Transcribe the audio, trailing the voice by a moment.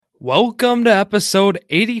Welcome to episode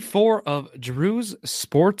 84 of Drew's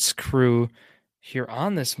Sports Crew here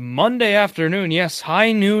on this Monday afternoon. Yes,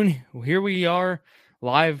 high noon. Here we are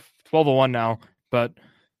live, 12:01 now, but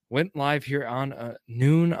went live here on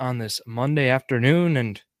noon on this Monday afternoon.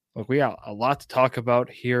 And look, we got a lot to talk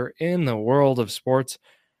about here in the world of sports.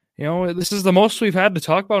 You know, this is the most we've had to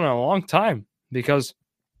talk about in a long time because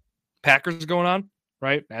Packers going on,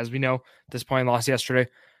 right? As we know, at this point, lost yesterday.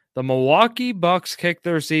 The Milwaukee Bucks kicked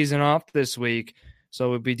their season off this week, so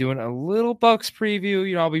we'll be doing a little Bucks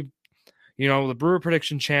preview. I'll be, the Brewer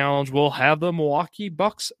Prediction Challenge. We'll have the Milwaukee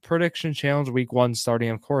Bucks Prediction Challenge week 1 starting,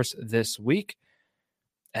 of course, this week.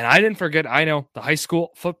 And I didn't forget, I know, the high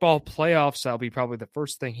school football playoffs. That'll be probably the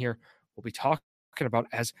first thing here we'll be talking about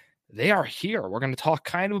as they are here. We're going to talk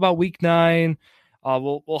kind of about week 9.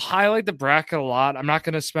 We'll highlight the bracket a lot. I'm not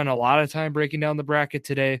going to spend a lot of time breaking down the bracket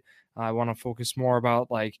today. I want to focus more about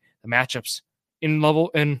like the matchups in level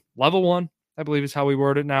 1, I believe is how we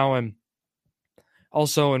word it now. And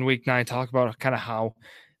also in week 9, talk about kind of how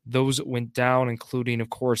those went down, including, of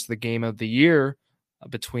course, the game of the year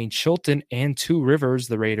between Chilton and Two Rivers,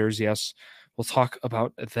 the Raiders. Yes, we'll talk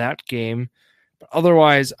about that game. But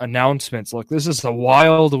otherwise, announcements. Look, this is a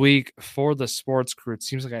wild week for the sports crew. It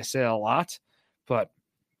seems like I say a lot, but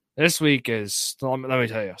this week is, let me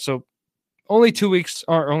tell you. So only 2 weeks,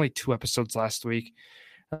 or only 2 episodes last week.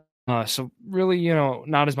 So really,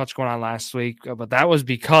 not as much going on last week, but that was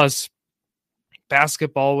because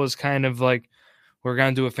basketball was kind of like, we're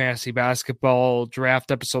going to do a fantasy basketball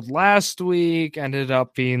draft episode last week. Ended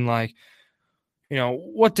up being like,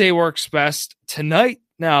 what day works best? Tonight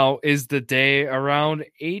now is the day around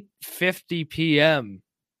 8:50 p.m.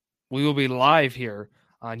 We will be live here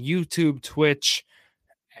on YouTube, Twitch.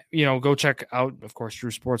 Go check out, of course,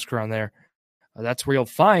 Drew Sports Crew on there. That's where you'll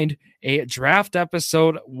find a draft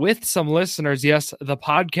episode with some listeners. Yes, the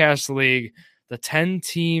podcast league, the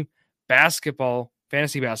 10-team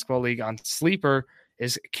fantasy basketball league on Sleeper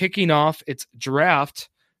is kicking off its draft.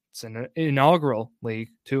 It's an inaugural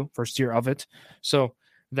league too, first year of it. So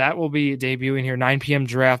that will be debuting here, 9 p.m.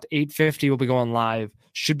 draft, 8:50 will be going live.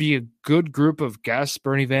 Should be a good group of guests.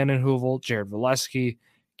 Bernie Vanden Heuvel, Jared Valesky,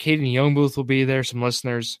 Caden Youngbooth will be there. Some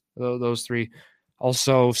listeners, those three.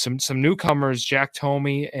 Also, some newcomers, Jack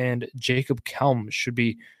Tomey and Jacob Kelm should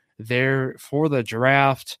be there for the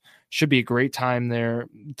draft. Should be a great time there.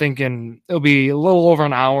 Thinking it'll be a little over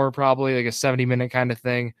an hour, probably like a 70-minute kind of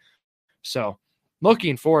thing. So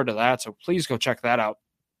looking forward to that. So please go check that out.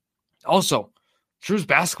 Also, Drew's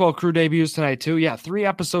Basketball Crew debuts tonight too. Yeah, 3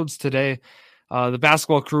 episodes today. The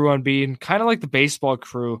Basketball Crew unbeaten, kind of like the Baseball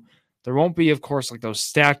Crew. There won't be, of course, like those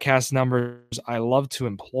StatCast numbers I love to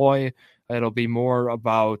employ. It'll be more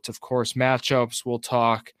about, of course, matchups. We'll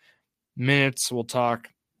talk minutes. We'll kind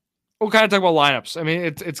of talk about lineups. I mean,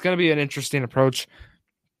 it's going to be an interesting approach.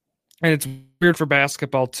 And it's weird for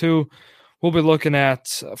basketball, too. We'll be looking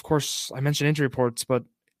at, of course, I mentioned injury reports, but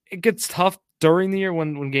it gets tough during the year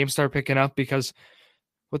when games start picking up because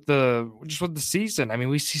with the season, I mean,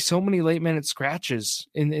 we see so many late-minute scratches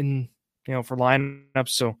in for lineups.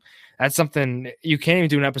 So that's something you can't even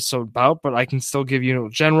do an episode about, but I can still give you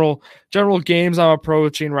general games I'm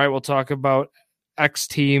approaching, right? We'll talk about X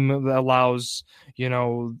team that allows,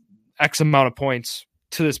 X amount of points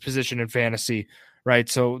to this position in fantasy, right?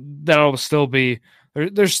 So that'll still be,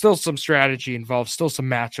 there's still some strategy involved, still some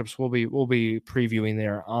matchups we'll be previewing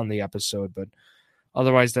there on the episode, but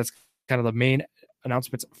otherwise that's kind of the main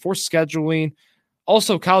announcements for scheduling.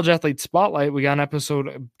 Also, College Athlete Spotlight, we got an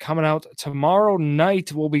episode coming out tomorrow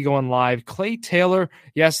night. We'll be going live. Clay Taylor,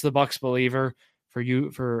 yes, the Bucks believer. For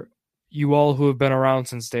you all who have been around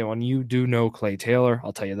since day one, you do know Clay Taylor.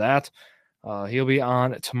 I'll tell you that. He'll be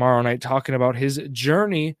on tomorrow night talking about his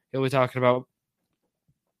journey. He'll be talking about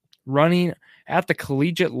running at the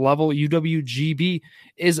collegiate level. UWGB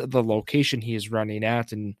is the location he is running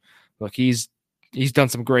at. And look, he's done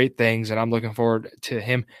some great things, and I'm looking forward to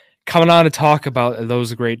him coming on to talk about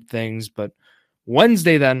those great things. But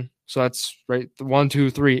Wednesday then, so that's right, 1,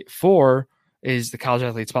 2, 3, 4 is the College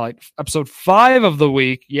Athlete Spotlight. Episode 5 of the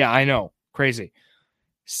week. Yeah, I know. Crazy.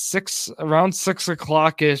 Around 6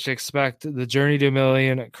 o'clock-ish, expect the Journey to a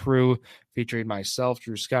Million crew featuring myself,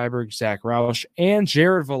 Drew Skyberg, Zach Roush, and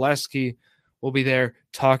Jared Valesky will be there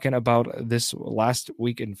talking about this last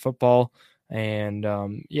week in football. And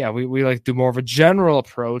we like to do more of a general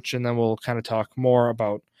approach, and then we'll kind of talk more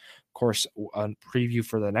about, of course, a preview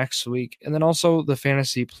for the next week, and then also the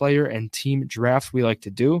fantasy player and team draft we like to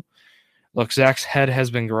do. Look, Zach's head has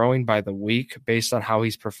been growing by the week based on how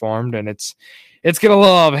he's performed, and it's getting a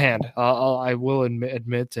little out of hand. I will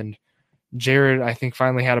admit, and Jared, I think,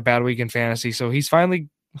 finally had a bad week in fantasy, so he's finally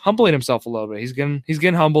humbling himself a little bit. He's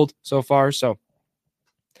getting humbled so far. So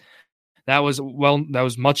that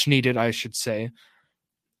was much needed, I should say.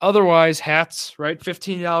 Otherwise, hats, right?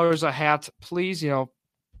 $15 a hat. Please,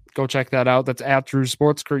 go check that out. That's at Drew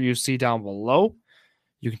Sports Crew. You see down below.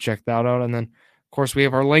 You can check that out. And then, of course, we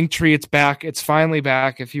have our link tree. It's back. It's finally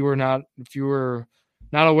back. If you were not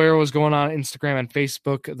aware of what was going on Instagram and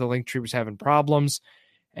Facebook, the link tree was having problems.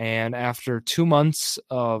 And after 2 months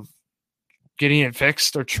of getting it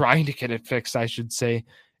fixed, or trying to get it fixed, I should say,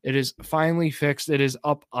 it is finally fixed. It is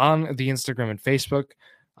up on the Instagram and Facebook.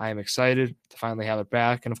 I am excited to finally have it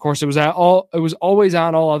back. And of course, it was always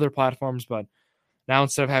on all other platforms, but now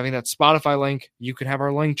instead of having that Spotify link, you can have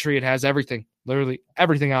our link tree. It has everything, literally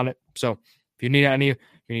everything on it. So if you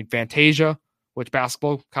need Fantasia, which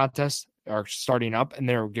basketball contests are starting up, and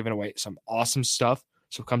they're giving away some awesome stuff.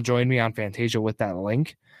 So come join me on Fantasia with that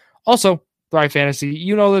link. Also, Thrive Fantasy,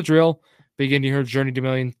 you know the drill. Begin your journey to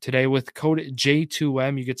million today with code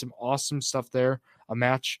J2M. You get some awesome stuff there. A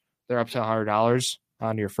match, they're up to $100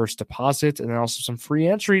 on your first deposit, and then also some free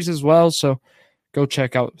entries as well. So go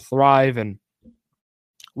check out Thrive. And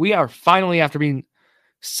we are finally, after being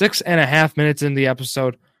 6.5 minutes in the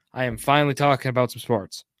episode, I am finally talking about some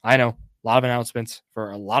sports. I know, a lot of announcements for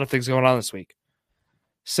a lot of things going on this week.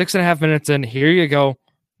 6.5 minutes in, here you go.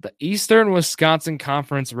 The Eastern Wisconsin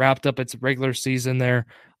Conference wrapped up its regular season there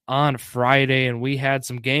on Friday, and we had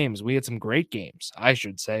some games. We had some great games, I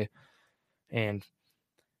should say. And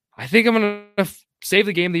I think I'm going to save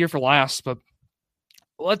the game of the year for last, but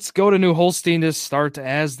let's go to New Holstein to start,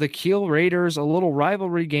 as the Kiel Raiders, a little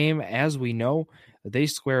rivalry game, as we know. They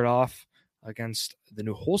squared off against the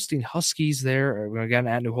New Holstein Huskies there. Again,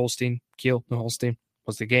 at New Holstein. Kiel, New Holstein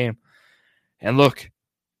was the game. And look,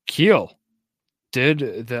 Kiel did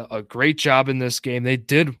a great job in this game. They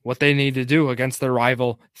did what they needed to do against their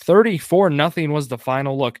rival. 34-0 was the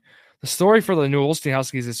final. Look, the story for the New Holstein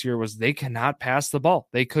Huskies this year was they cannot pass the ball.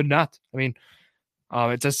 They could not. I mean,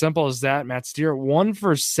 it's as simple as that. Matt Steer, 1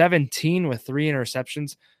 for 17 with 3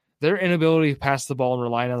 interceptions. Their inability to pass the ball and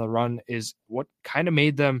relying on the run is what kind of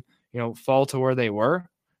made them, fall to where they were.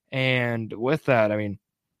 And with that, I mean,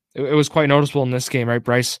 it was quite noticeable in this game, right?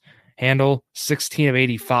 Bryce Handel, 16 of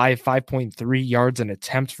 85, 5.3 yards an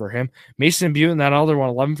attempt for him. Mason Butin, that other one,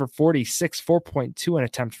 11 for 46, 4.2 an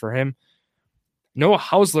attempt for him. Noah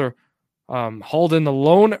Hausler hauled in the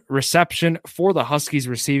lone reception for the Huskies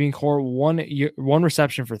receiving corps, one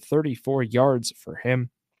reception for 34 yards for him.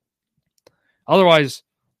 Otherwise,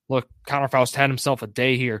 look, Connor Faust had himself a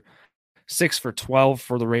day here. 6 for 12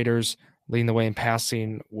 for the Raiders, leading the way in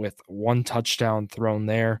passing with 1 touchdown thrown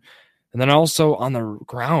there. And then also on the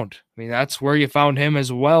ground, I mean, that's where you found him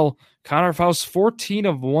as well. Connor Faust, 14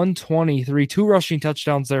 of 123, 2 rushing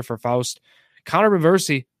touchdowns there for Faust. Connor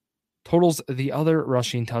Reversi totals the other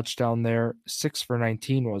rushing touchdown there. 6 for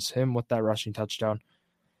 19 was him with that rushing touchdown.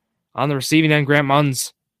 On the receiving end, Grant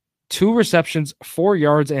Munns, 2 receptions, 4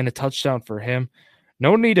 yards, and a touchdown for him.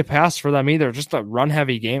 No need to pass for them either. Just a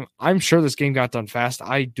run-heavy game. I'm sure this game got done fast.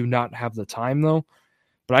 I do not have the time, though.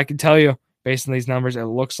 But I can tell you, based on these numbers, it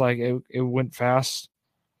looks like it went fast.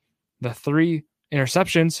 The 3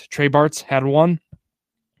 interceptions, Trey Bartz had 1.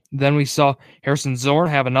 Then we saw Harrison Zorn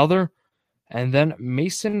have another. And then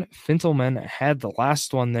Mason Fintelman had the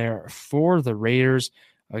last one there for the Raiders.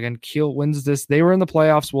 Again, Kiel wins this. They were in the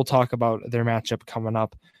playoffs. We'll talk about their matchup coming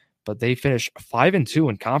up. But they finished 5-2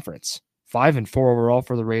 in conference. 5-4 overall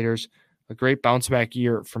for the Raiders. A great bounce back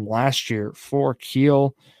year from last year for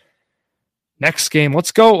Kiel. Next game,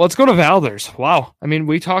 let's go to Valders. Wow. I mean,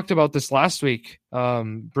 we talked about this last week.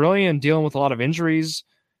 Brilliant dealing with a lot of injuries.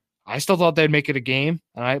 I still thought they'd make it a game.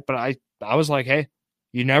 But I was like, hey,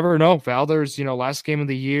 you never know. Valders, last game of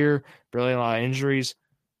the year, Brilliant, a lot of injuries.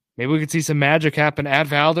 Maybe we could see some magic happen at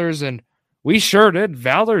Valders, and we sure did.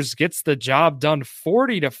 Valders gets the job done.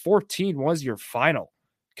 40-14 was your final.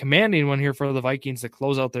 Commanding one here for the Vikings to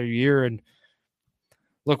close out their year. And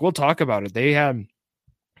look, we'll talk about it.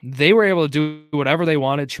 They were able to do whatever they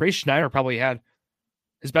wanted. Trey Schneider probably had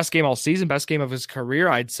his best game all season, best game of his career,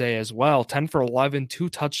 I'd say as well. 10 for 11, 2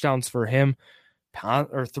 touchdowns for him,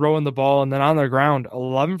 or throwing the ball. And then on the ground,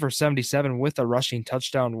 11 for 77 with a rushing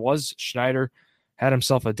touchdown was Schneider. Had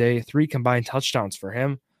himself a day, 3 combined touchdowns for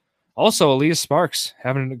him. Also, Elias Sparks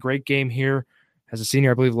having a great game here as a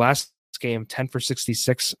senior, I believe last game, 10 for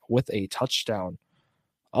 66 with a touchdown.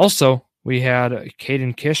 Also, we had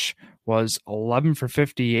Caden Kish was 11 for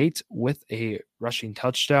 58 with a rushing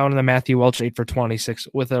touchdown. And then Matthew Welch, 8 for 26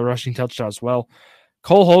 with a rushing touchdown as well.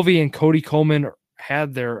 Cole Hovey and Cody Coleman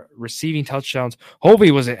had their receiving touchdowns.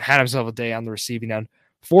 Hovey had himself a day on the receiving end.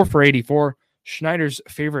 4 for 84. Schneider's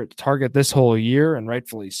favorite target this whole year, and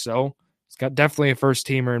rightfully so. He's got definitely a first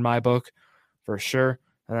teamer in my book for sure.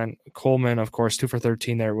 And then Coleman, of course, 2 for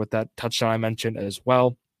 13 there with that touchdown I mentioned as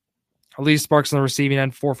well. Elise Sparks on the receiving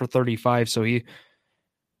end, 4 for 35. So he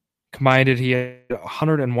combined it. He had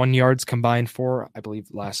 101 yards combined for, I believe,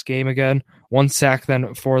 last game again. 1 sack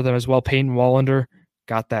then for them as well. Peyton Wallander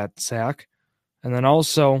got that sack. And then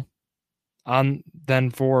also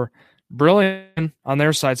for Brilliant on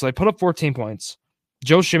their side. So they put up 14 points.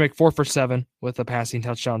 Joe Shimmick, 4 for 7 with a passing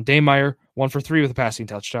touchdown. Dane Meyer, 1 for 3 with a passing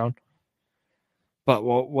touchdown. But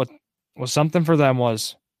what was something for them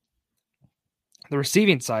was the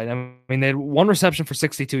receiving side. I mean, they had 1 reception for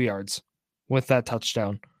 62 yards with that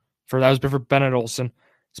touchdown. That was for Bennett Olson.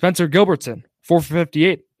 Spencer Gilbertson, 4 for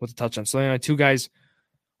 58 with a touchdown. So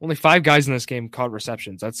only 5 guys in this game caught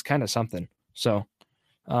receptions. That's kind of something. So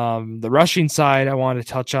the rushing side I wanted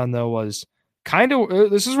to touch on, though, was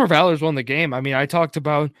this is where Valor's won the game. I mean, I talked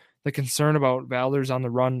about the concern about Valor's on the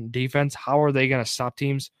run defense. How are they going to stop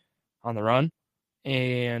teams on the run?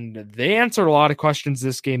 And they answered a lot of questions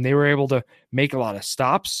this game. They were able to make a lot of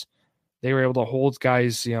stops. They were able to hold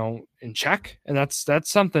guys, in check. And that's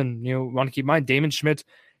something, want to keep in mind. Damon Schmidt,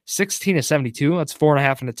 16 of 72. That's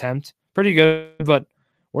 4.5 an attempt. Pretty good. But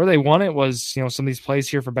where they won it was, some of these plays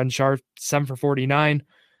here for Ben Sharp, 7 for 49.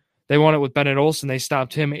 They won it with Bennett Olson. They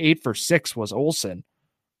stopped him. 8 for 6 was Olson.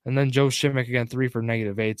 And then Joe Shimmick again, 3 for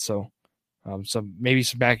 -8. So maybe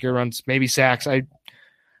some backyard runs, maybe sacks. I'm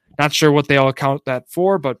not sure what they all account that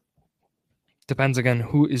for, but depends again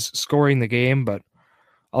who is scoring the game. But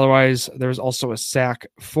otherwise, there's also a sack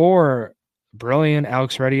for Brilliant.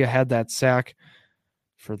 Alex Reddia had that sack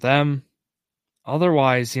for them.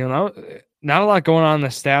 Otherwise, not a lot going on in the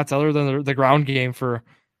stats other than the ground game for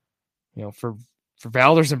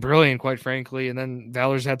Valor's and Brilliant, quite frankly. And then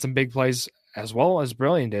Valor's had some big plays as well as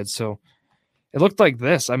Brilliant did. So it looked like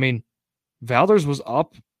this. I mean, Valor's was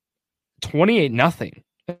up 28-0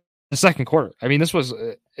 the second quarter. I mean, it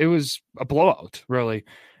was a blowout, really.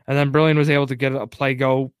 And then Brilliant was able to get a play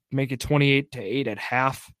go, make it 28-8 at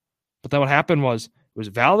half. But then what happened was it was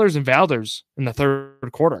Valor's and Valor's in the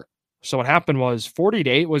third quarter. So what happened was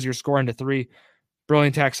 40-8 was your score into 3.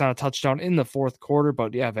 Brilliant tacks on a touchdown in the fourth quarter.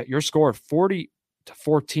 But yeah, your score of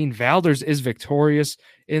 40-14. Valor's is victorious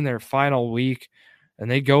in their final week. And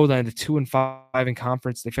they go then to 2-5 in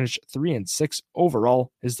conference. They finish 3-6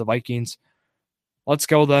 overall is the Vikings. Let's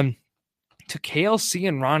go then to KLC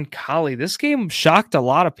and Roncalli. This game shocked a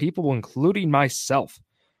lot of people, including myself.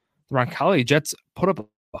 The Roncalli Jets put up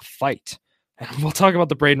a fight. And we'll talk about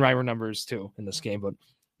the Braden Reimer numbers too in this game. But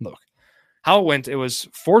look, how it went, it was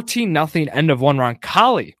 14-0 end of one.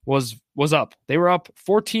 Roncalli was up. They were up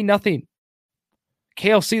 14-0.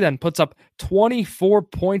 KLC then puts up 24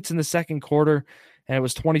 points in the second quarter, and it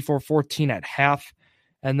was 24-14 at half.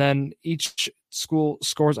 And then each school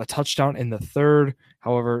scores a touchdown in the third.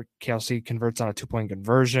 However, KLC converts on a 2-point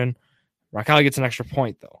conversion. Roncalli gets an extra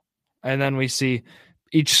point, though. And then we see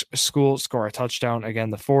each school score a touchdown. Again,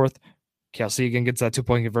 the fourth. KLC again gets that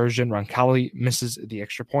 2-point conversion. Roncalli misses the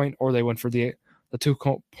extra point, or they went for the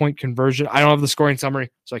 2-point conversion. I don't have the scoring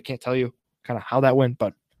summary, so I can't tell you kind of how that went,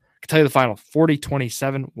 but I can tell you the final.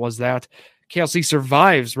 40-27 was that. KLC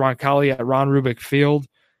survives Roncalli at Ron Rubik Field.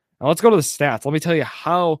 Now let's go to the stats. Let me tell you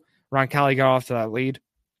how Roncalli got off to that lead.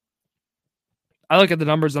 I look at the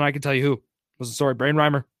numbers and I can tell you who was the story. Braden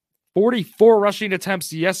Reimer, 44 rushing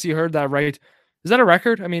attempts. Yes, you heard that right. Is that a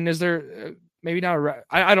record? I mean, is there maybe not a record?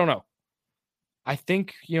 I don't know. I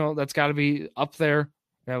think, that's got to be up there,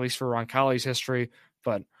 at least for Roncalli's history.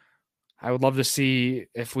 But I would love to see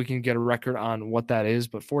if we can get a record on what that is.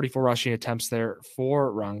 But 44 rushing attempts there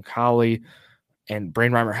for Roncalli. And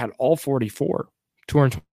Braden Reimer had all 44.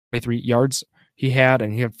 223 yards he had,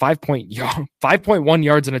 and he had 5.1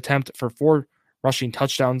 yards an attempt for 4 rushing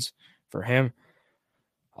touchdowns for him.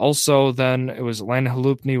 Also, then it was Landon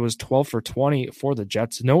Halupny was 12 for 20 for the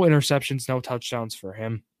Jets. No interceptions, no touchdowns for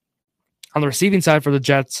him. On the receiving side for the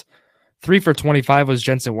Jets, 3 for 25 was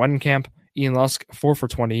Jensen Wedenkamp. Ian Lusk, 4 for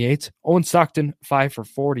 28. Owen Stockton, 5 for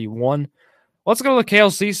 41. Let's go to the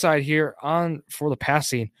KLC side here for the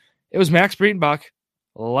passing. It was Max Breitenbach,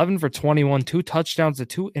 11 for 21, 2 touchdowns to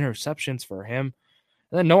 2 interceptions for him.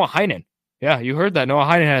 And then Noah Heinen. Yeah, you heard that. Noah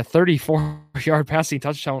Heinen had a 34-yard passing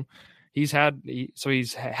touchdown. He's had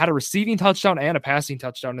a receiving touchdown and a passing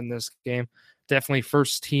touchdown in this game. Definitely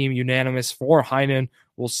first team unanimous for Heinen.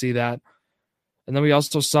 We'll see that. And then we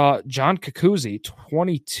also saw John Kakuzzi,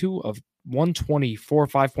 22 of 124,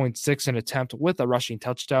 5.6 an attempt with a rushing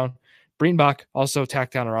touchdown. Breitenbach also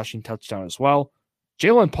tacked down a rushing touchdown as well.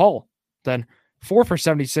 Jalen Paul, then 4 for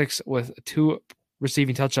 76 with 2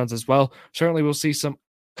 receiving touchdowns as well. Certainly we'll see some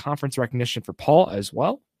conference recognition for Paul as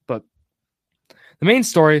well. But the main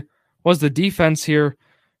story was the defense here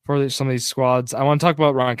for some of these squads. I want to talk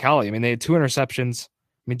about Roncalli. I mean, they had 2 interceptions.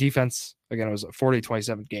 I mean, defense, again, it was a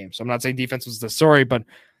 40-27 game. So I'm not saying defense was the story, but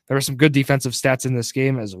there were some good defensive stats in this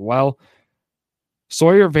game as well.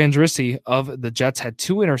 Sawyer Vandrissi of the Jets had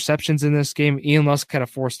 2 interceptions in this game. Ian Lusk had a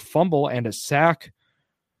forced fumble and a sack.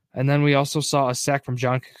 And then we also saw a sack from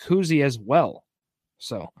John Kakuzi as well.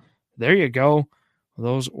 So there you go.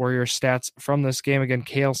 Those were your stats from this game. Again,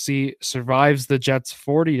 KLC survives the Jets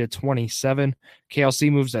 40-27.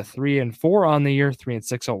 KLC moves to 3-4 on the year,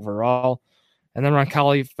 3-6 overall. And then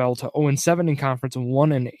Roncalli fell to 0-7 in conference,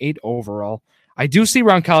 1-8 overall. I do see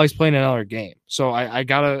Roncalli's playing another game. So I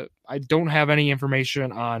don't have any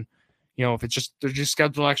information on, if it's just, they're just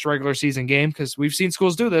scheduled next regular season game, because we've seen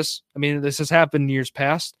schools do this. I mean, this has happened years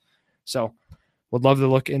past. So would love to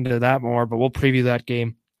look into that more, but we'll preview that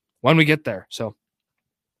game when we get there. So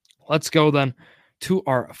let's go then to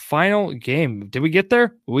our final game. Did we get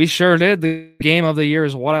there? We sure did. The game of the year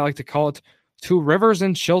is what I like to call it. Two Rivers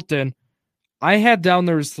and Chilton. I had down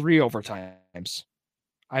there was 3 overtimes.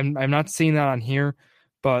 I'm not seeing that on here,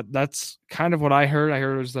 but that's kind of what I heard. I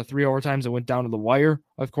heard it was the 3 overtimes that went down to the wire,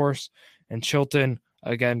 of course. And Chilton,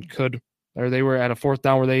 again, they were at a 4th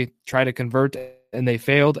down where they tried to convert and they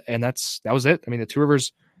failed, and that was it. I mean, the Two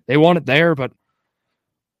Rivers, they won it there, but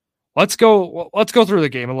let's go through the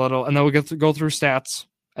game a little, and then we'll go through stats,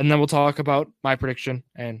 and then we'll talk about my prediction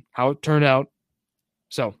and how it turned out.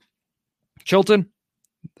 So, Chilton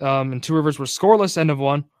and Two Rivers were scoreless, end of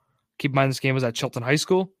 1. Keep in mind, this game was at Chilton High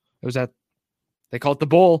School. It was they call it the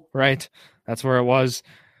Bowl, right? That's where it was.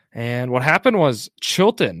 And what happened was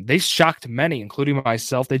Chilton, they shocked many, including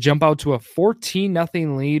myself. They jump out to a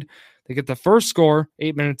 14-0 lead. They get the first score,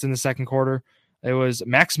 8 minutes in the second quarter. It was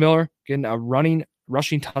Max Miller getting a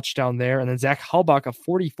rushing touchdown there. And then Zach Halbach, a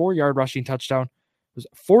 44-yard rushing touchdown. It was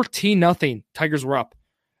 14-0. Tigers were up.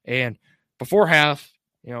 And before half,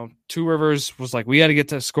 Two Rivers was like, we got to get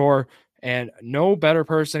to score. And no better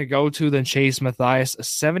person to go to than Chase Mathias, a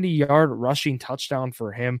 70-yard rushing touchdown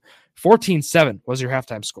for him. 14-7 was your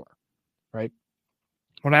halftime score, right?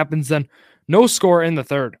 What happens then? No score in the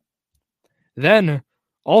third. Then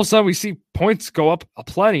all of a sudden we see points go up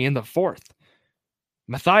aplenty in the fourth.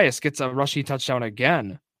 Mathias gets a rushing touchdown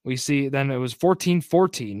again. We see then it was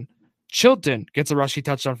 14-14. Chilton gets a rushing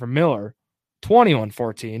touchdown from Miller,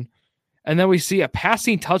 21-14. And then we see a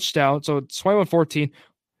passing touchdown, so it's 21-14.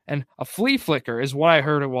 And a flea flicker is what I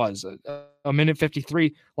heard it was. A minute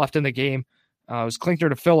 53 left in the game. It was Klinkner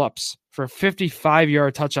to Phillips for a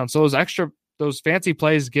 55-yard touchdown. So those fancy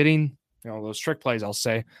plays getting, those trick plays, I'll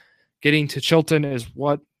say, getting to Chilton is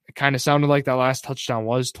what it kind of sounded like that last touchdown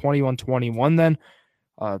was. 21-21 then.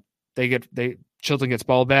 Chilton gets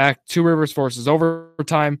ball back. Two Rivers forces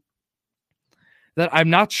overtime. That I'm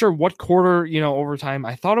not sure what quarter, overtime.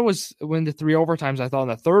 I thought it was when the 3 overtimes. I thought in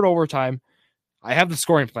the third overtime, I have the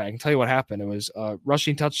scoring plan. I can tell you what happened. It was a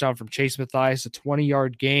rushing touchdown from Chase Mathias, a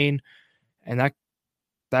 20-yard gain, and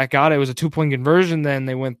that got it. It was a 2-point conversion. Then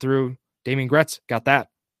they went through. Damian Gretz got that.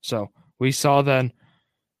 So we saw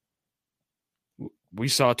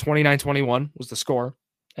 29-21 was the score,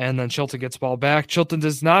 and then Chilton gets ball back. Chilton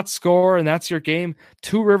does not score, and that's your game.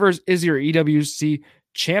 Two Rivers is your EWC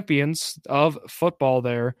champions of football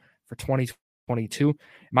there for 2022.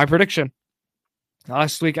 My prediction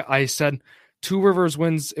last week, I said Two Rivers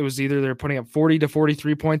wins. It was either they're putting up 40 to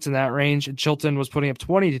 43 points in that range, and Chilton was putting up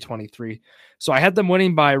 20 to 23. So I had them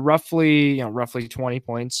winning by roughly 20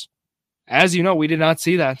 points. As you know, we did not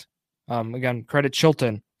see that. Again, credit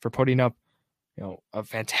Chilton for putting up, a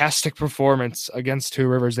fantastic performance against Two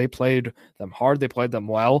Rivers. They played them hard. They played them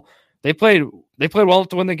well. They played well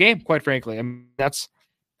to win the game, quite frankly. I mean, that's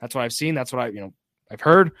what I've seen. That's what I've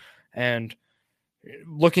heard. And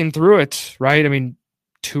looking through it, right? I mean,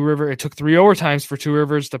 Two Rivers, it took 3 overtimes for Two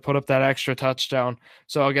Rivers to put up that extra touchdown.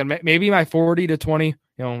 So again, maybe my 40 to 20,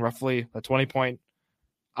 roughly a 20-point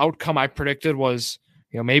outcome I predicted was,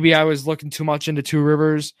 maybe I was looking too much into Two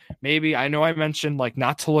Rivers. Maybe I know I mentioned like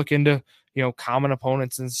not to look into, common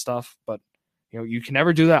opponents and stuff, but you can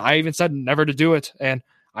never do that. I even said never to do it. And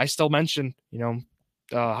I still mentioned,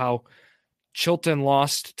 how Chilton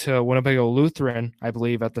lost to Winnebago Lutheran, I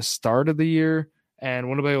believe, at the start of the year. And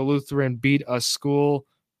Winnebago Lutheran lost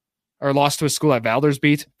to a school that Valders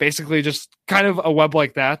beat. Basically just kind of a web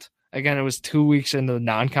like that. Again, it was 2 weeks into the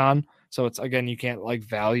non-con. So it's, again, you can't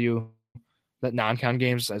value that non-con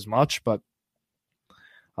games as much, but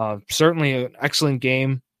certainly an excellent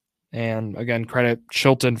game. And again, credit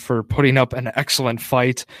Chilton for putting up an excellent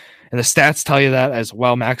fight. And the stats tell you that as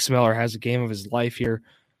well. Max Miller has a game of his life here.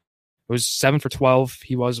 It was 7 for 12.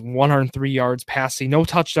 He was 103 yards passing. No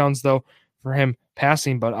touchdowns, though, for him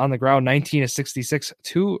passing, but on the ground, 19 of 66,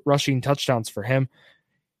 2 rushing touchdowns for him.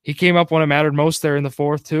 He came up when it mattered most there in the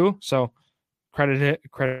fourth, too. So credit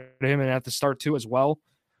him and at the start, too, as well.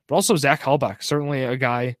 But also Zach Halbach, certainly a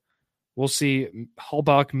guy. We'll see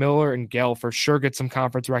Halbach, Miller, and Gale for sure get some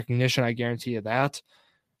conference recognition. I guarantee you that.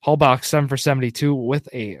 Halbach, 7 for 72 with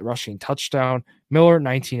a rushing touchdown. Miller,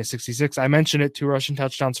 19 of 66. I mentioned it, 2 rushing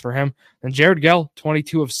touchdowns for him. And Jared Gale,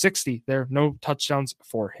 22 of 60. There, no touchdowns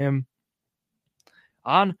for him.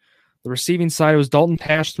 On the receiving side, it was Dalton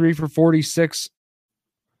Pash, 3 for 46.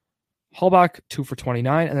 Halbach, 2 for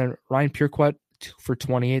 29. And then Ryan Purequet, 2 for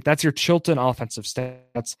 28. That's your Chilton offensive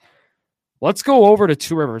stats. Let's go over to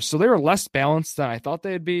Two Rivers. So they were less balanced than I thought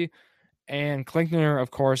they'd be. And Klinkner, of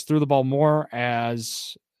course, threw the ball more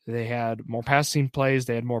as they had more passing plays.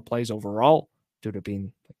 They had more plays overall due to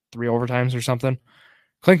being 3 overtimes or something.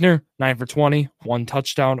 Klinkner, 9 for 20, 1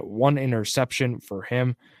 touchdown, 1 interception for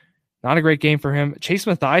him. Not a great game for him. Chase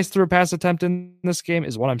Mathias threw a pass attempt in this game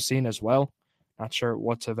is what I'm seeing as well. Not sure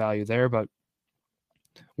what to value there, but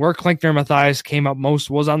where Klinkner Mathias came up most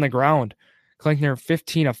was on the ground. Klinkner,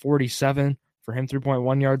 15 of 47 for him,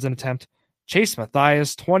 3.1 yards an attempt. Chase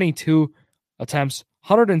Mathias, 22 attempts,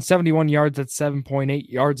 171 yards at 7.8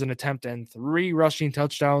 yards an attempt, and 3 rushing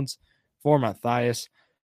touchdowns for Mathias.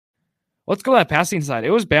 Let's go to that passing side.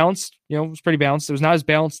 It was balanced. It was pretty balanced. It was not as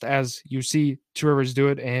balanced as you see Two Rivers do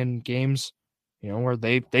it in games, where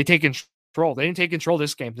they take control. They didn't take control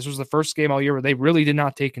this game. This was the first game all year where they really did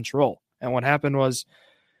not take control. And what happened was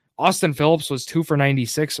Austin Phillips was 2 for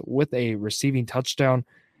 96 with a receiving touchdown.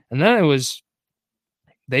 And then it was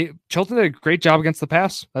Chilton did a great job against the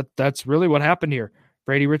pass. That's really what happened here.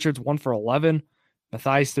 Brady Richards 1 for 11,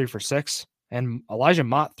 Mathias 3 for 6, and Elijah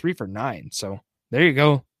Mott 3 for 9. So there you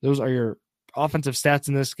go. Those are your offensive stats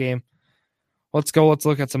in this game. Let's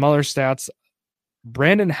look at some other stats.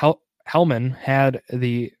 Brandon Hellman had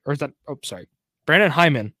Brandon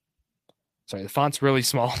Hyman. Sorry, the font's really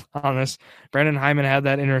small on this. Brandon Hyman had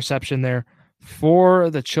that interception there for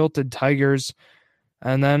the Chilton Tigers.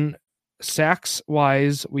 And then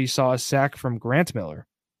sacks-wise, we saw a sack from Grant Miller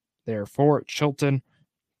there for Chilton.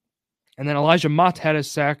 And then Elijah Mott had a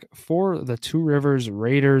sack for the Two Rivers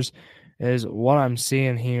Raiders is what I'm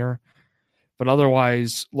seeing here. But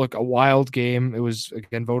otherwise, look, a wild game. It was,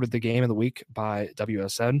 again, voted the game of the week by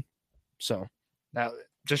WSN. So that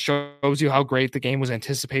just shows you how great the game was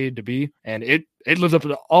anticipated to be. And it lived up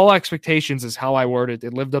to all expectations is how I worded it.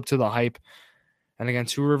 It lived up to the hype. And again,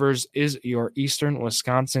 Two Rivers is your Eastern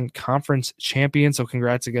Wisconsin Conference champion. So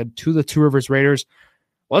congrats again to the Two Rivers Raiders.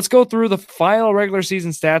 Let's go through the final regular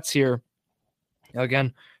season stats here.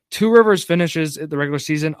 Again, Two Rivers finishes the regular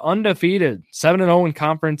season undefeated, 7-0 in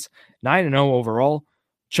conference, 9-0 overall.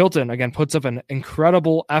 Chilton, again, puts up an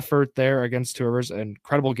incredible effort there against Two Rivers, an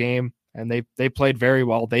incredible game, and they played very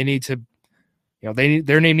well. They need to,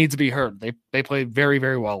 their name needs to be heard. They played very,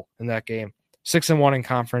 very well in that game. 6-1 in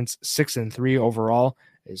conference, 6-3 overall.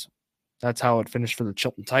 That's how it finished for the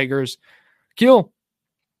Chilton Tigers. Kiel,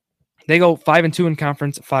 they go 5-2 in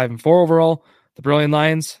conference, 5-4 overall. The Brilliant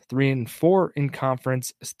Lions, 3-4 in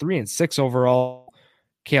conference, 3-6 overall.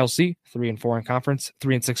 KLC, 3-4 in conference,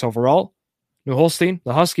 3-6 overall. New Holstein,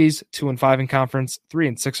 the Huskies, 2-5 in conference,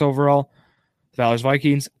 3-6 overall. The Valors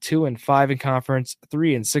Vikings, 2-5 in conference,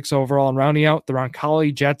 3-6 overall. And rounding out, the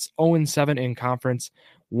Roncalli Jets, 0-7 in conference,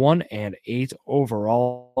 1-8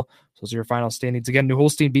 overall. So those are your final standings. Again, New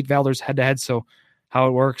Holstein beat Valors head-to-head. So how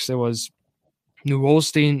it works, it was New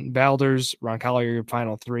Holstein, Valors, Roncalli are your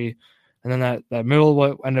final 3. And then that middle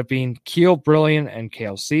will end up being Kiel, Brilliant, and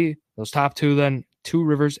KLC. Those top 2 then, Two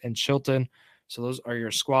Rivers and Chilton. So those are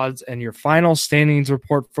your squads and your final standings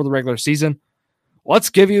report for the regular season.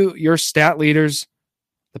 Let's give you your stat leaders.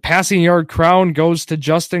 The passing yard crown goes to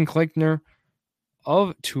Justin Klinkner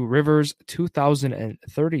of Two Rivers.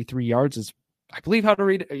 2,033 yards is, I believe, how to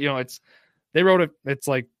read it. They wrote it. It's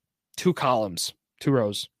like 2 columns, 2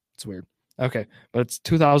 rows. It's weird. Okay, but it's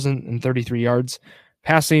 2,033 yards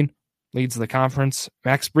passing. Leads the conference.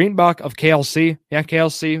 Max Breenbach of KLC. Yeah,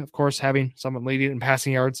 KLC, of course, having someone leading in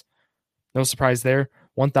passing yards. No surprise there.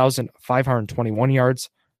 1,521 yards.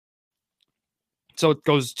 So it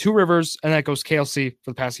goes Two Rivers, and that goes KLC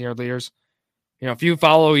for the passing yard leaders. If you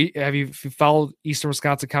followed Eastern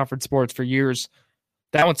Wisconsin Conference sports for years,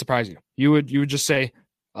 that wouldn't surprise you. You would just say,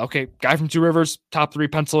 okay, guy from Two Rivers, top 3,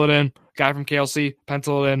 pencil it in. Guy from KLC,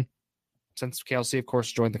 pencil it in. Since KLC, of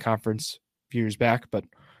course, joined the conference a few years back, but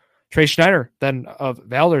Trey Schneider then of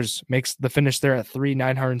Valders makes the finish there at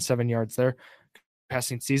 907 yards there.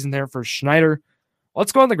 Passing season there for Schneider.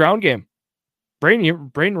 Let's go on the ground game.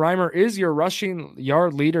 Braden Reimer is your rushing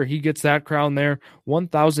yard leader. He gets that crown there.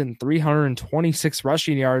 1,326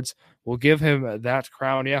 rushing yards will give him that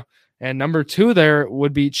crown. Yeah. And number 2 there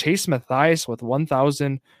would be Chase Matthias with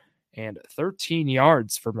 1,013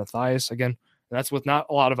 yards for Matthias. Again, that's with not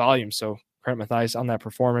a lot of volume. So credit Matthias on that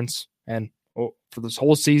performance and for this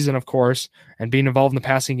whole season, of course, and being involved in the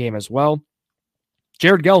passing game as well.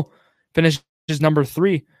 Jared Gill finishes number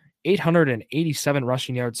 3, 887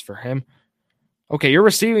 rushing yards for him. Okay, your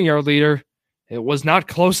receiving yard leader, it was not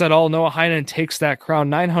close at all. Noah Heinen takes that crown.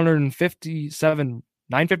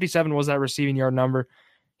 957 was that receiving yard number.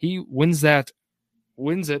 He wins it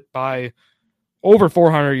by over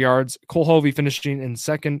 400 yards. Cole Hovey finishing in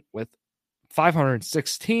second with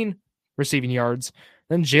 516 receiving yards.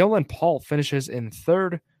 Then Jalen Paul finishes in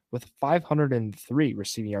third with 503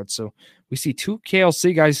 receiving yards. So we see 2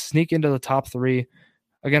 KLC guys sneak into the top 3.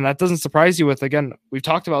 Again, that doesn't surprise you with, again, we've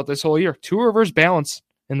talked about this whole year, 2 Rivers balance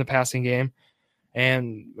in the passing game.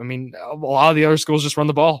 And, I mean, a lot of the other schools just run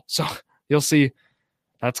the ball. So you'll see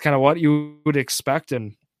that's kind of what you would expect.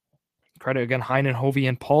 And credit, again, Heinen, Hovey,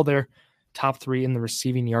 and Paul there, top 3 in the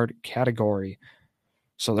receiving yard category.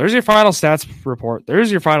 So there's your final stats report.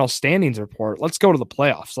 There's your final standings report. Let's go to the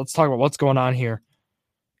playoffs. Let's talk about what's going on here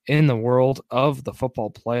in the world of the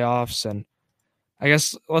football playoffs. And I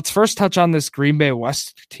guess let's first touch on this Green Bay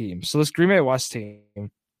West team. So this Green Bay West team,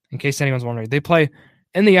 in case anyone's wondering, they play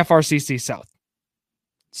in the FRCC South.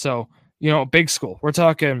 So, big school. We're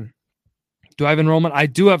talking, do I have enrollment? I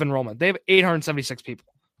do have enrollment. They have 876 people.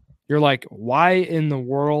 You're like, why in the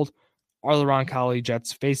world are the Roncalli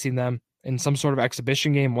Jets facing them in some sort of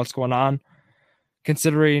exhibition game? What's going on?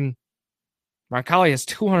 Considering Roncalli has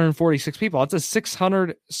 246 people. That's a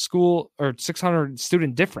 600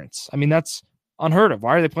 student difference. I mean, that's unheard of.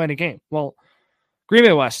 Why are they playing a game? Well, Green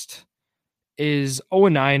Bay West is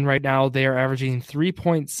 0-9 right now. They are averaging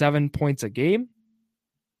 3.7 points a game.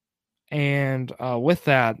 And with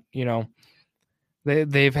that,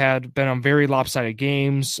 they've been on very lopsided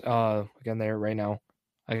games. Again, they're right now,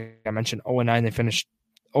 like I mentioned, 0-9. They finished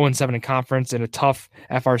 0-7 in conference in a tough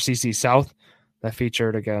FRCC South that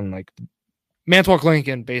featured, again, like Manitowoc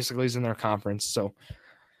Lincoln basically is in their conference. So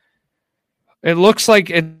it looks like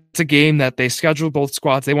it's a game that they scheduled both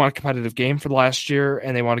squads. They want a competitive game for the last year,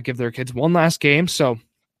 and they want to give their kids one last game. So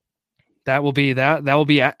that will be that. That will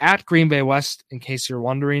be at Green Bay West, in case you're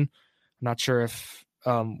wondering. I'm not sure if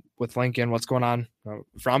with Lincoln, what's going on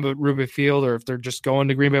from Ruby Field, or if they're just going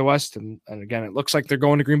to Green Bay West. And again, it looks like they're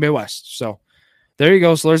going to Green Bay West. So there you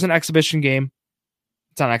go. So there's an exhibition game.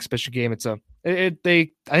 It's not an exhibition game. I think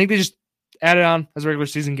they just added on as a regular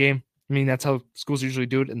season game. I mean, that's how schools usually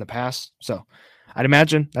do it in the past. So I'd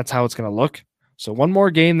imagine that's how it's going to look. So one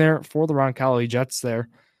more game there for the Roncalli Jets there.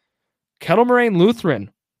 Kettle Moraine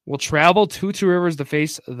Lutheran will travel to Two Rivers to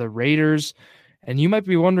face the Raiders. And you might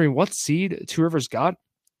be wondering what seed Two Rivers got.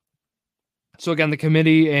 So again, the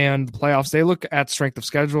committee and the playoffs, they look at strength of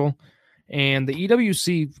schedule. And the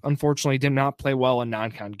EWC, unfortunately, did not play well in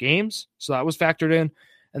non-con games. So that was factored in.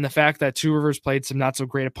 And the fact that Two Rivers played some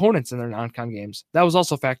not-so-great opponents in their non-con games, that was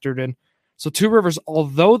also factored in. So Two Rivers,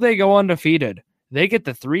 although they go undefeated, they get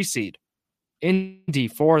the 3 seed. In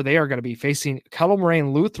D4, they are going to be facing Kettle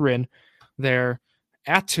Moraine Lutheran there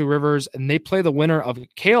at Two Rivers, and they play the winner of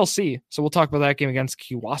KLC. So we'll talk about that game against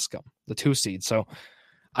Kewaskum, the 2 seed. So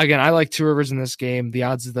again, I like Two Rivers in this game. The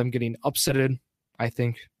odds of them getting upset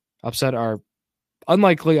are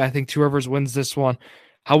unlikely. I think Two Rivers wins this one.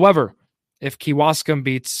 However, if Kewaskum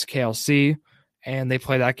beats KLC and they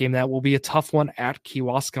play that game, that will be a tough one at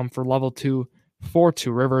Kewaskum for level 2 for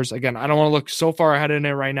Two Rivers. Again, I don't want to look so far ahead in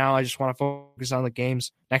it right now. I just want to focus on the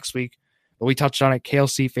games next week. But we touched on it.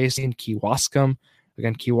 KLC facing Kewaskum.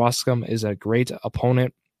 Again, Kewaskum is a great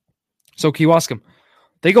opponent. So Kewaskum,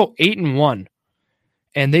 they go 8-1,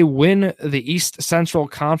 and they win the East Central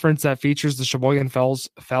Conference that features the Sheboygan Fells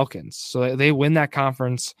Falcons. So they win that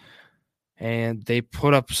conference, and they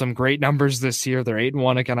put up some great numbers this year. They're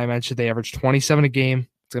 8-1. Again, I mentioned they average 27 a game.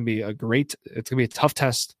 It's going to be a tough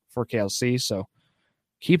test for KLC. So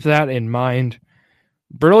keep that in mind.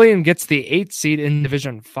 Burlington gets the 8th seed in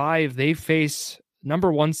Division 5. They face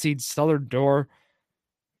number 1 seed Southern Door.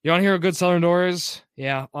 You want to hear how good Southern Door is?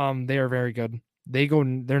 Yeah, they are very good. They're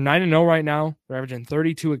 9-0 right now. They're averaging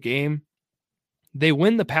 32 a game. They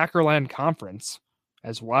win the Packerland Conference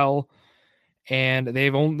as well, and they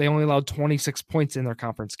only allowed 26 points in their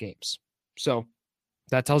conference games. So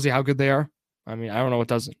that tells you how good they are. I mean, I don't know what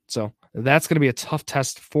doesn't. So that's going to be a tough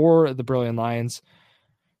test for the Brilliant Lions.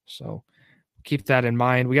 So keep that in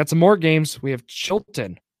mind. We got some more games. We have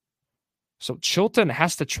Chilton. So Chilton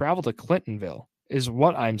has to travel to Clintonville, is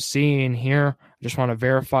what I'm seeing here. I just want to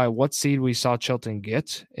verify what seed we saw Chilton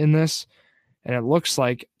get in this. And it looks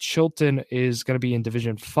like Chilton is going to be in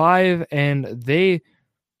Division 5, and they,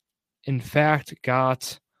 in fact,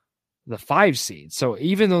 got the 5 seed. So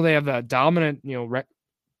even though they have that dominant,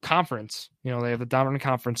 conference, they have the dominant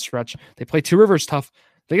conference stretch, they play Two Rivers tough.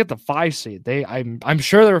 They get the 5 seed. I'm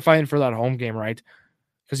sure they were fighting for that home game, right?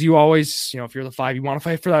 Because you always, if you're the 5, you want to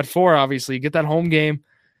fight for that 4. Obviously, you get that home game,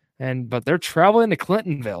 but they're traveling to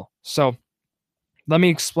Clintonville. So let me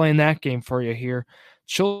explain that game for you here.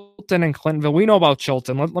 Chilton and Clintonville. We know about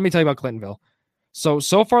Chilton. Let me tell you about Clintonville. So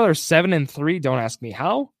far they're 7-3. Don't ask me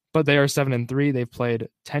how, but they are 7-3. They've played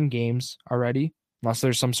 10 games already, unless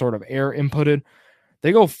there's some sort of error inputted.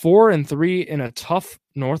 They go 4-3 in a tough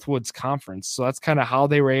Northwoods conference. So that's kind of how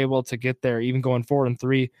they were able to get there, even going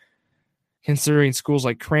 4-3, considering schools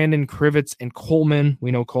like Crandon, Crivets, and Coleman. We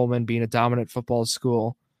know Coleman being a dominant football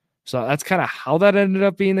school. So that's kind of how that ended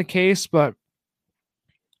up being the case. But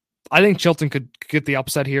I think Chilton could get the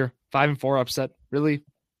upset here. 5-4 upset, really.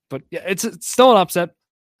 But yeah, it's still an upset,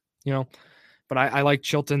 But I like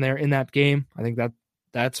Chilton there in that game. I think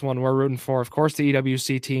that's one we're rooting for. Of course, the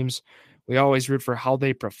EWC teams, we always root for how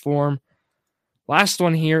they perform. Last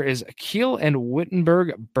one here is Kiel and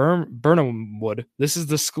Wittenberg Burnhamwood. This is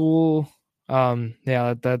the school.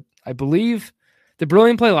 That I believe the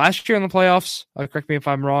Brilliant play last year in the playoffs. Correct me if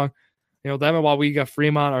I'm wrong. Them and Wawega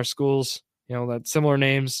Fremont are schools, that similar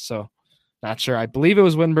names. So not sure. I believe it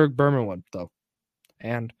was Wittenberg Burnhamwood though.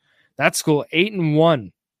 And that school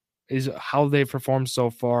 8-1 is how they performed so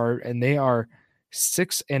far. And they are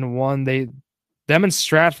 6-1. Them and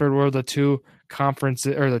Stratford were the two conference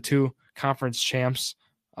champs,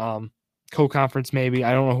 co-conference maybe.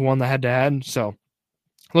 I don't know who won the head-to-head. So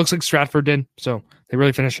looks like Stratford did. So they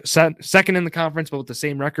really finished second in the conference, but with the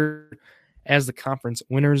same record as the conference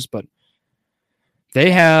winners. But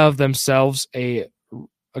they have themselves a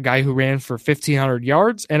guy who ran for 1,500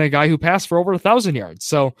 yards and a guy who passed for over 1,000 yards.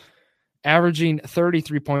 So averaging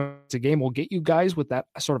 33 points a game will get you guys with that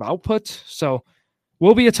sort of output. So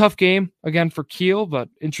will be a tough game again for Kiel, but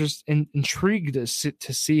intrigued to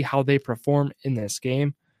see how they perform in this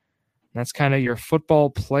game. And that's kind of your football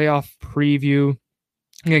playoff preview.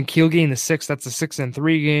 Again, Kiel getting the 6. That's a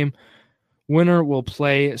 6-3 game. Winner will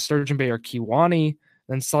play Sturgeon Bay or Kewanee.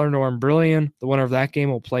 Then Southern Orem Brilliant. The winner of that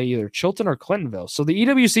game will play either Chilton or Clintonville. So the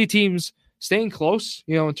EWC teams staying close,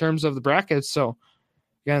 in terms of the brackets. So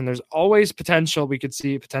again, there's always potential. We could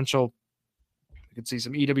see some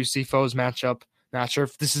EWC foes match up. Not sure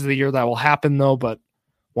if this is the year that will happen, though, but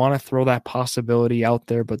want to throw that possibility out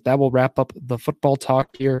there. But that will wrap up the football talk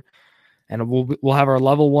here. And we'll have our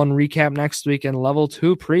level 1 recap next week and level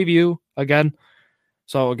 2 preview again.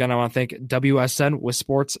 So again, I want to thank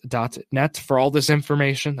WSNWithSports.net for all this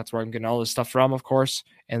information. That's where I'm getting all this stuff from, of course.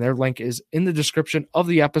 And their link is in the description of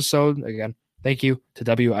the episode. Again, thank you to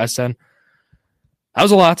WSN. That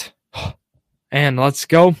was a lot. And let's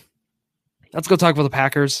go talk about the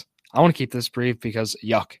Packers. I want to keep this brief because,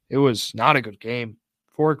 it was not a good game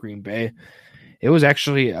for Green Bay. It was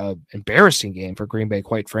actually an embarrassing game for Green Bay,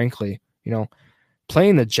 quite frankly.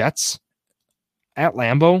 Playing the Jets at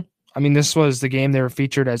Lambeau. I mean, this was the game they were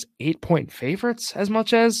featured as 8-point favorites as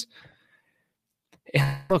much as.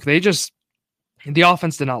 Look, the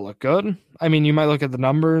offense did not look good. I mean, you might look at the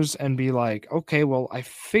numbers and be like, okay, well, I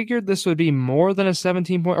figured this would be more than a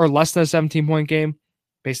 17-point or less than a 17-point game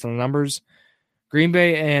based on the numbers. Green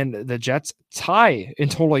Bay and the Jets tie in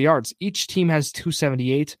total yards. Each team has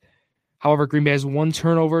 278. However, Green Bay has 1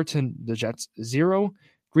 turnover to the Jets 0.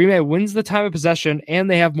 Green Bay wins the time of possession, and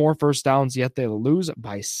they have more first downs, yet they lose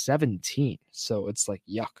by 17. So it's like,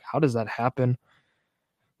 how does that happen?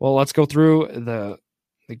 Well, let's go through the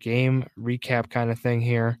game recap kind of thing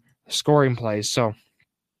here. Scoring plays. So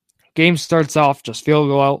game starts off just field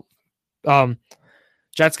goal out.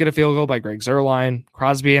 Jets get a field goal by Greg Zuerlein.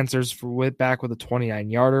 Crosby answers back with a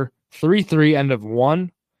 29-yarder. 3-3, end of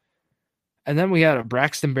 1. And then we had a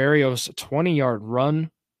Braxton Berrios 20-yard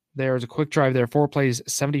run. There was a quick drive there. 4 plays,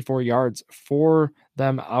 74 yards for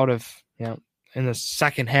them out of, in the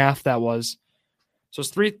second half that was. So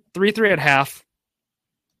it's 3-3 at half.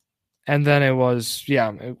 And then it was,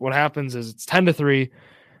 what happens is it's 10-3.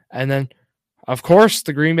 And then, of course,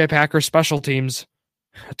 the Green Bay Packers special teams,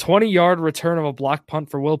 a 20-yard return of a block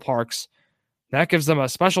punt for Will Parks. That gives them a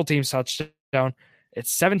special teams touchdown.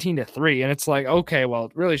 It's 17-3. And it's like, okay, well,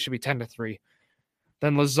 it really should be 10-3.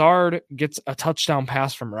 Then Lazard gets a touchdown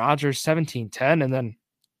pass from Rodgers, 17-10. And then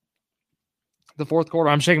the fourth quarter,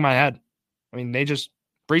 I'm shaking my head. I mean, they just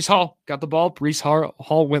Breece Hall got the ball. Breece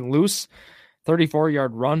Hall went loose.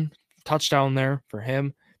 34-yard run. Touchdown there for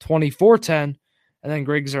him. 24-10. And then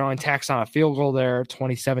Greg Zuerlein tacks on a field goal there.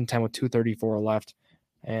 27-10 with 2:34 left.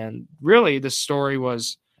 And really, the story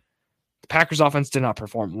was the Packers offense did not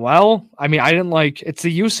perform well. I mean, I didn't like it's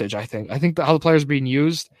the usage, I think. I think how the players are being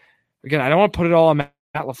used. Again, I don't want to put it all on Matt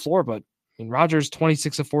LaFleur, but I mean, Rodgers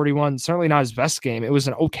 26 of 41, certainly not his best game. It was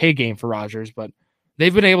an okay game for Rodgers, but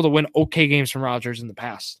they've been able to win okay games from Rodgers in the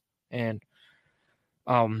past. And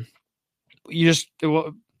Aaron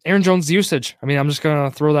Jones' usage. I mean, I'm just going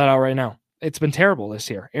to throw that out right now. It's been terrible this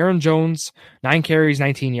year. Aaron Jones, 9 carries,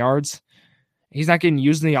 19 yards. He's not getting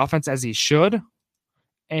used in the offense as he should.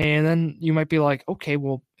 And then you might be like, okay,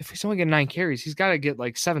 well, if he's only getting 9 carries, he's got to get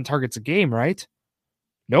like 7 targets a game, right?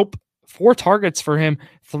 Nope. 4 targets for him,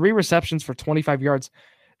 3 receptions for 25 yards.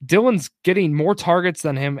 Dylan's getting more targets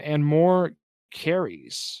than him and more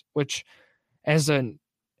carries, which as an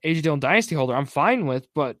A.J. Dillon dynasty holder, I'm fine with,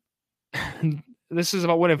 but this is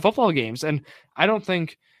about winning football games. And I don't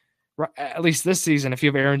think, at least this season, if you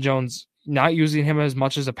have Aaron Jones, not using him as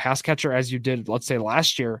much as a pass catcher as you did, let's say,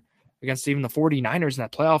 last year against even the 49ers in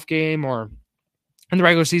that playoff game or in the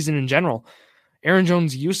regular season in general, Aaron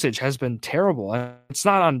Jones' usage has been terrible. And it's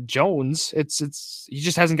not on Jones. It's he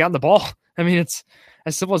just hasn't gotten the ball. I mean, it's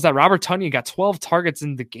as simple as that. Robert Tonyan got 12 targets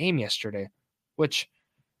in the game yesterday, which,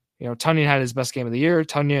 Tonyan had his best game of the year.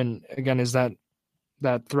 Tonyan, again, is that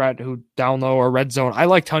threat who down low or red zone. I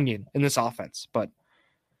like Tonyan in this offense, but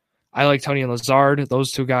I like Tonyan and Lazard,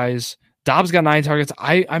 those two guys. Dobbs got 9 targets.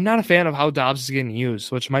 I'm not a fan of how Dobbs is getting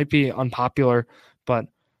used, which might be unpopular, but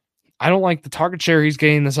I don't like the target share he's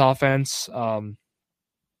getting in this offense.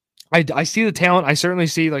 I see the talent. I certainly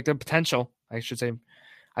see like the potential, I should say.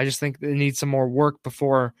 I just think it needs some more work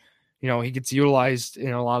before, he gets utilized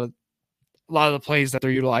in a lot of the plays that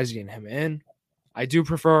they're utilizing him in. I do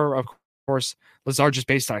prefer, of course, Lazard just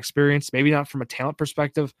based on experience, maybe not from a talent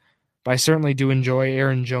perspective, but I certainly do enjoy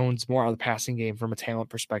Aaron Jones more out of the passing game from a talent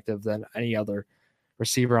perspective than any other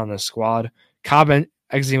receiver on this squad. Cobb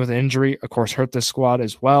exiting with an injury, of course, hurt this squad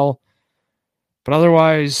as well. But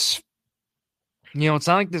otherwise, it's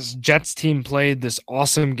not like this Jets team played this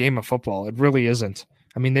awesome game of football. It really isn't.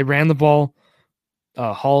 I mean, they ran the ball.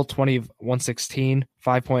 Hall, 20 of 116,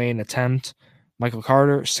 5.8 attempt. Michael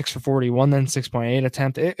Carter, 6 for 41, then 6.8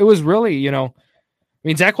 attempt. It was really,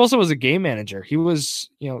 Zach Wilson was a game manager. He was,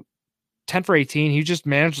 10 for 18. He just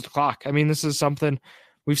managed the clock. I mean, this is something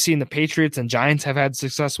we've seen the Patriots and Giants have had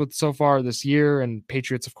success with so far this year, and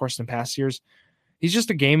Patriots, of course, in past years. He's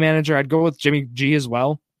just a game manager. I'd go with Jimmy G as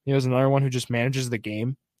well. He was another one who just manages the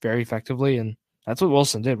game very effectively, and that's what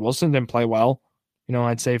Wilson did. Wilson didn't play well,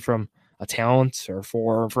 I'd say from a talent or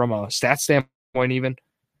from a stat standpoint even,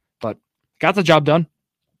 but got the job done.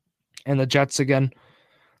 And the Jets, again,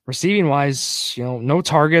 receiving-wise, no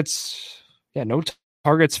targets. Yeah, no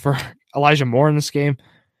targets for Elijah Moore in this game.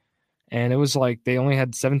 And it was like they only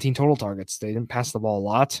had 17 total targets. They didn't pass the ball a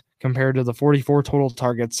lot compared to the 44 total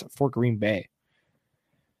targets for Green Bay.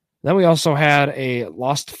 Then we also had a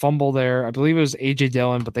lost fumble there. I believe it was A.J.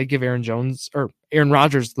 Dillon, but they give Aaron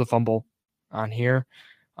Rodgers the fumble on here.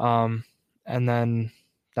 And then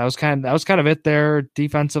that was kind of it there.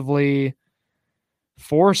 Defensively,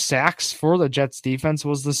 4 sacks for the Jets defense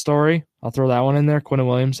was the story. I'll throw that one in there. Quinn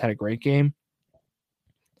Williams had a great game.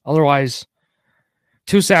 Otherwise,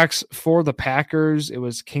 2 sacks for the Packers. It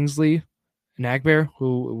was Kingsley Nagbert,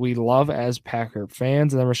 who we love as Packer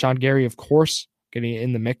fans, and then Rashawn Gary, of course, getting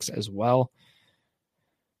in the mix as well.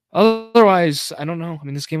 Otherwise, I don't know. I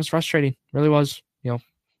mean, this game was frustrating. It really was.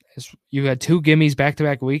 You had 2 gimmies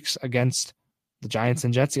back-to-back weeks against the Giants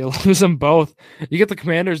and Jets. You lose them both. You get the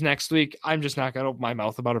Commanders next week. I'm just not going to open my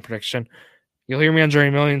mouth about a prediction. You'll hear me on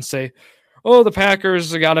Jerry Millions say, oh, the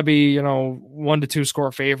Packers got to be, 1 to 2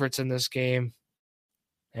 score favorites in this game.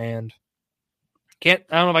 And I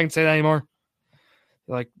don't know if I can say that anymore.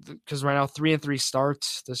 Because right now, 3-3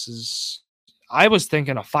 starts. I was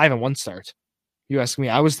thinking a 5-1 start. You ask me.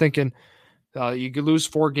 I was thinking you could lose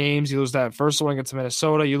 4 games. You lose that first one against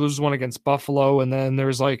Minnesota. You lose one against Buffalo. And then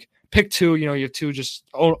there's pick 2, you have 2 just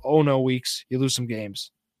no weeks. You lose some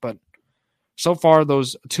games. But so far,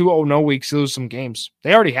 those 2 no weeks, you lose some games.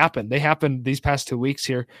 They already happened. They happened these past 2 weeks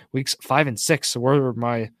here. Weeks 5 and 6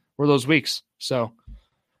 were those weeks. So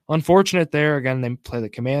unfortunate there. Again, they play the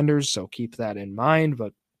Commanders, so keep that in mind.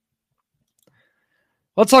 But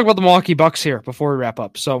let's talk about the Milwaukee Bucks here before we wrap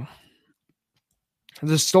up. So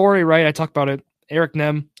the story, right? I talked about it. Eric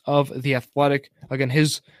Nehm of The Athletic. Again,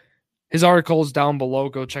 his article is down below.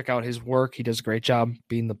 Go check out his work. He does a great job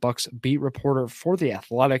being the Bucks beat reporter for The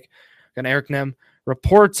Athletic. And Eric Nehm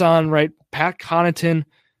reports on, right, Pat Connaughton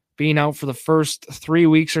being out for the first 3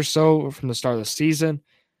 weeks or so from the start of the season.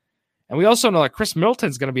 And we also know that Chris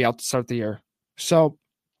Middleton's going to be out to start the year. So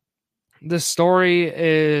the story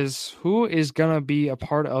is who is going to be a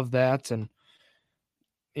part of that. And,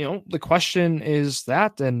 the question is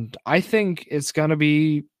that, and I think it's going to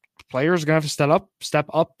be players are going to have to step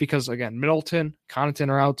up because, again, Middleton, Connaughton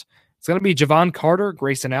are out. It's going to be Jevon Carter,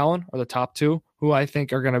 Grayson Allen are the top two, who I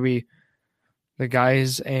think are going to be the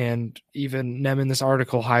guys. And even Nem in this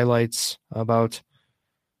article highlights about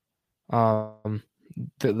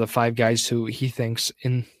the 5 guys who he thinks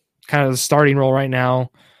in kind of the starting role right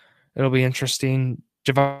now. It'll be interesting.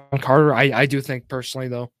 Jevon Carter, I do think personally,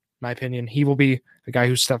 though, my opinion, he will be the guy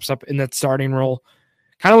who steps up in that starting role.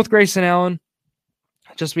 Kind of with Grayson Allen,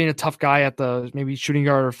 just being a tough guy at the maybe shooting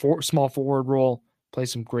guard or small forward role, play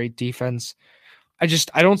some great defense. I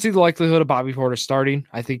don't see the likelihood of Bobby Porter starting.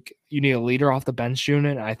 I think you need a leader off the bench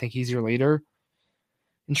unit, and I think he's your leader.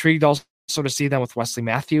 Intrigued also to see them with Wesley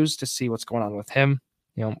Matthews to see what's going on with him.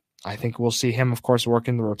 I think we'll see him, of course, work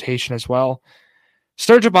in the rotation as well.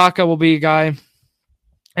 Serge Ibaka will be a guy.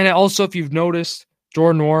 And also, if you've noticed,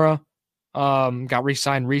 Jordan Nwora got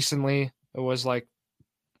re-signed recently. It was like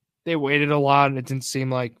they waited a lot, and it didn't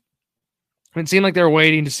seem like they were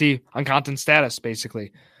waiting to see on Connaughton status,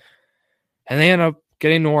 basically. And they ended up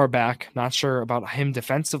getting Nwora back. Not sure about him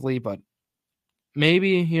defensively, but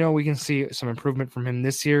maybe, we can see some improvement from him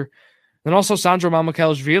this year. Then also Sandro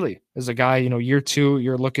Mamukelashvili is a guy, year 2,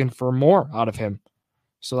 you're looking for more out of him.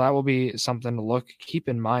 So that will be something to keep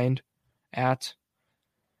in mind at.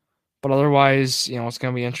 But otherwise, it's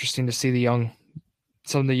going to be interesting to see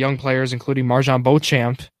some of the young players, including MarJon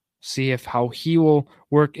Beauchamp, see how he will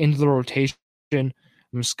work into the rotation. I'm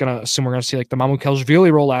just going to assume we're going to see like the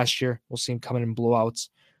Mamukelashvili role last year. We'll see him coming in blowouts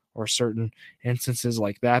or certain instances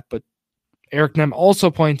like that. But Eric Nem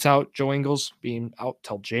also points out Joe Ingles being out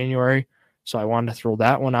till January. So I wanted to throw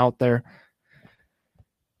that one out there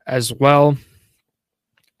as well.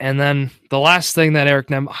 And then the last thing that Eric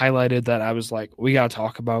Nem highlighted that I was like, we got to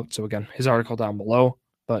talk about. So again, his article down below,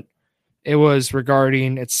 but it was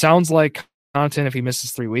regarding, it sounds like Connaughton, if he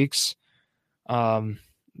misses 3 weeks,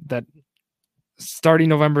 that starting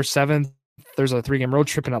November 7th, there's a 3-game road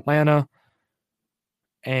trip in Atlanta.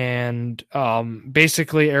 And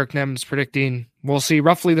basically Eric Nem is predicting we'll see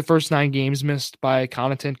roughly the first 9 games missed by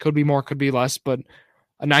Connaughton. Could be more, could be less, but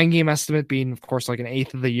a 9-game estimate being, of course, like an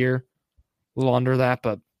eighth of the year, a little under that,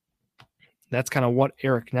 but that's kind of what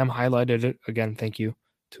Eric Nem highlighted it. Again, thank you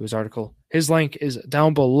to his article. His link is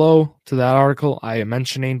down below to that article I am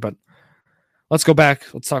mentioning, but let's go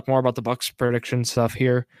back. Let's talk more about the Bucks prediction stuff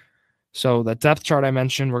here. So the depth chart I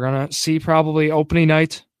mentioned, we're going to see probably opening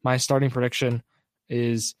night. My starting prediction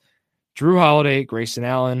is Jrue Holiday, Grayson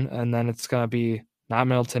Allen, and then it's going to be not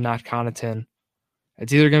Middleton, not Connaughton.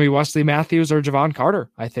 It's either going to be Wesley Matthews or Jevon Carter,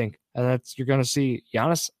 I think. And you're going to see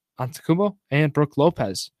Giannis Antetokounmpo and Brook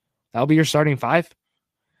Lopez. That'll be your starting 5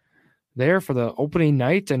 there for the opening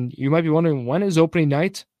night. And you might be wondering, when is opening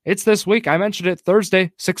night? It's this week. I mentioned it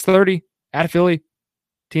Thursday, 6:30 at Philly.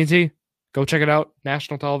 TNT. Go check it out.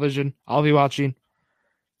 National television. I'll be watching.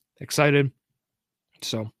 Excited.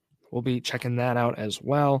 So we'll be checking that out as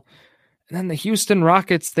well. And then the Houston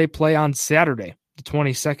Rockets, they play on Saturday, the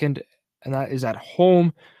 22nd, and that is at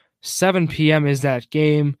home. 7 p.m. is that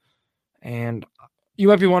game. And you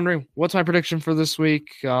might be wondering, what's my prediction for this week?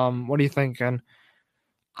 What do you think? And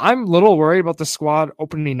I'm a little worried about the squad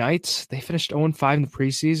opening night. They finished 0-5 in the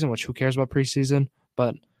preseason, which who cares about preseason?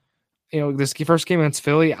 But, this first game against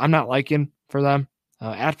Philly, I'm not liking for them.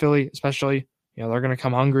 At Philly, especially, they're going to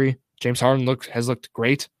come hungry. James Harden has looked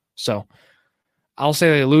great. So I'll say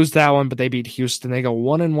they lose that one, but they beat Houston. They go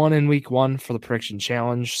 1-1 in week 1 for the prediction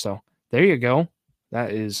challenge. So there you go.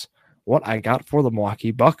 That is what I got for the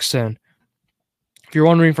Milwaukee Bucks. And if you're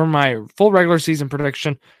wondering from my full regular season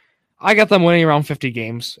prediction, I got them winning around 50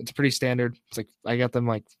 games. It's pretty standard. It's like I got them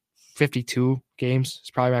like 52 games.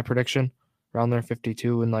 It's probably my prediction around there,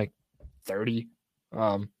 52 and like 30.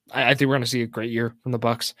 I think we're going to see a great year from the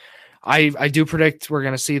Bucks. I do predict we're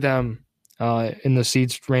going to see them in the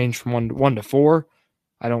seeds range from 1 to 4.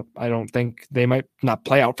 I don't think they might not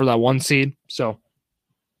play out for that 1 seed. So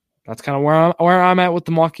that's kind of where I'm at with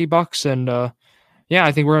the Milwaukee Bucks. And yeah,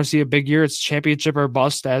 I think we're going to see a big year. It's championship or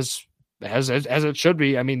bust as it should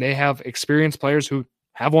be. I mean, they have experienced players who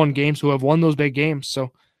have won games, who have won those big games.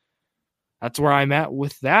 So that's where I'm at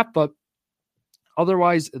with that. But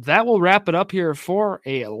otherwise, that will wrap it up here for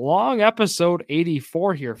a long episode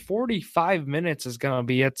 84 here. 45 minutes is going to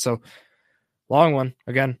be it. So long one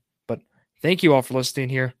again. But thank you all for listening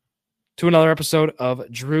here to another episode of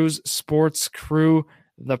Drew's Sports Crew.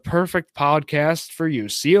 the perfect podcast for you.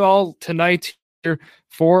 See you all tonight here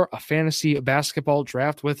for a fantasy basketball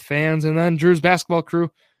draft with fans and then Drew's basketball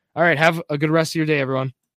crew. All right, have a good rest of your day, everyone.